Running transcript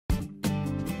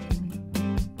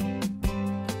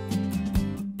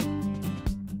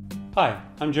Hi,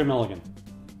 I'm Jim Milligan.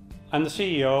 I'm the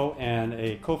CEO and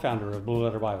a co-founder of Blue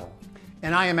Letter Bible.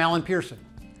 And I am Alan Pearson.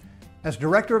 As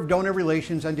Director of Donor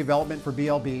Relations and Development for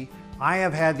BLB, I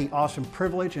have had the awesome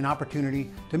privilege and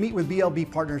opportunity to meet with BLB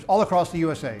partners all across the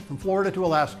USA, from Florida to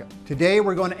Alaska. Today,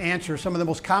 we're going to answer some of the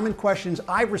most common questions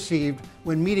I've received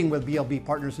when meeting with BLB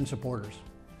partners and supporters.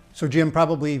 So Jim,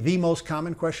 probably the most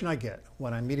common question I get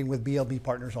when I'm meeting with BLB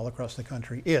partners all across the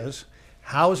country is,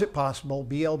 how is it possible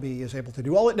BLB is able to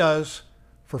do all it does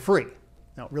for free?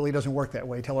 Now, it really doesn't work that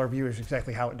way. Tell our viewers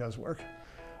exactly how it does work.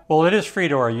 Well, it is free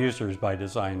to our users by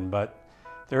design, but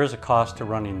there is a cost to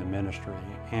running the ministry.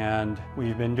 And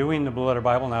we've been doing the Blue Letter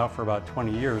Bible now for about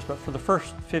 20 years, but for the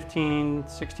first 15,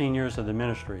 16 years of the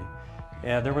ministry,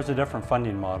 there was a different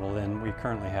funding model than we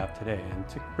currently have today. And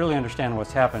to really understand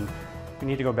what's happened, we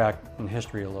need to go back in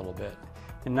history a little bit.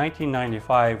 In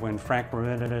 1995, when Frank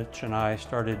Rabinovich and I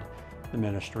started the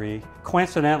ministry,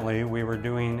 coincidentally, we were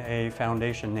doing a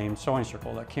foundation named Sewing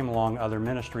Circle that came along other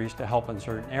ministries to help in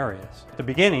certain areas. At the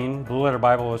beginning, Blue Letter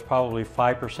Bible was probably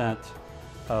 5%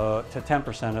 to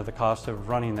 10% of the cost of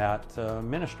running that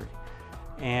ministry.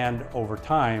 And over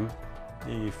time,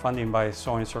 the funding by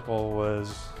Sewing Circle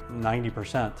was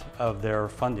 90% of their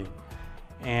funding.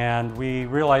 And we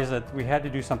realized that we had to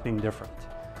do something different,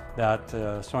 that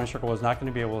Sewing Circle was not going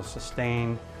to be able to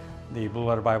sustain the Blue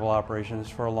Letter Bible operations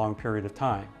for a long period of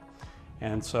time.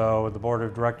 And so the board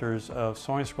of directors of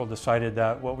Sewing Circle decided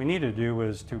that what we needed to do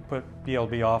was to put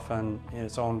BLB off on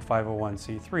its own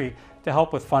 501c3 to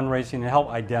help with fundraising and help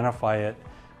identify it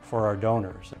for our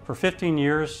donors. For 15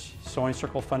 years, Sewing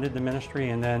Circle funded the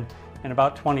ministry, and then in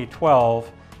about 2012,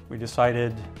 we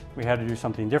decided we had to do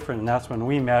something different, and that's when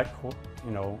we met,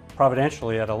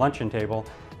 providentially at a luncheon table,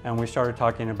 and we started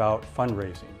talking about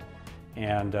fundraising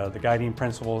and the guiding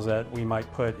principles that we might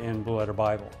put in Blue Letter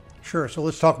Bible. Sure, so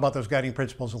let's talk about those guiding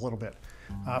principles a little bit.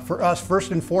 For us,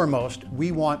 first and foremost,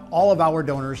 we want all of our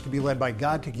donors to be led by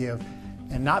God to give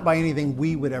and not by anything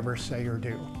we would ever say or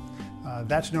do.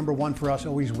 That's number one for us,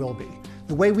 always will be.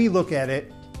 The way we look at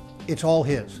it, it's all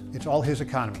His. It's all His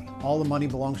economy. All the money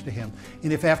belongs to Him.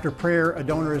 And if after prayer a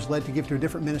donor is led to give to a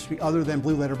different ministry other than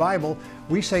Blue Letter Bible,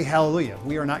 we say hallelujah.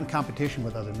 We are not in competition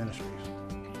with other ministries.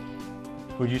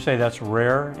 Would you say that's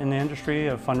rare in the industry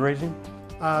of fundraising?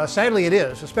 Sadly it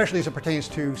is, especially as it pertains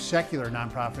to secular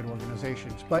nonprofit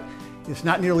organizations, but it's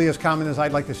not nearly as common as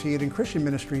I'd like to see it in Christian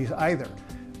ministries either.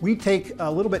 We take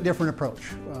a little bit different approach.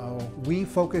 We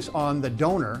focus on the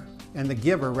donor and the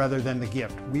giver rather than the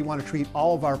gift. We want to treat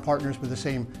all of our partners with the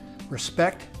same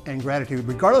respect and gratitude,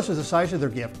 regardless of the size of their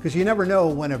gift, because you never know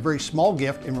when a very small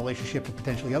gift in relationship to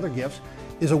potentially other gifts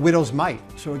is a widow's mite.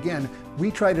 So again,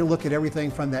 we try to look at everything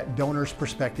from that donor's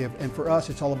perspective, and for us,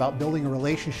 it's all about building a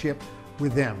relationship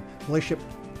with them. Relationship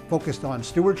focused on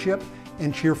stewardship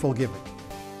and cheerful giving.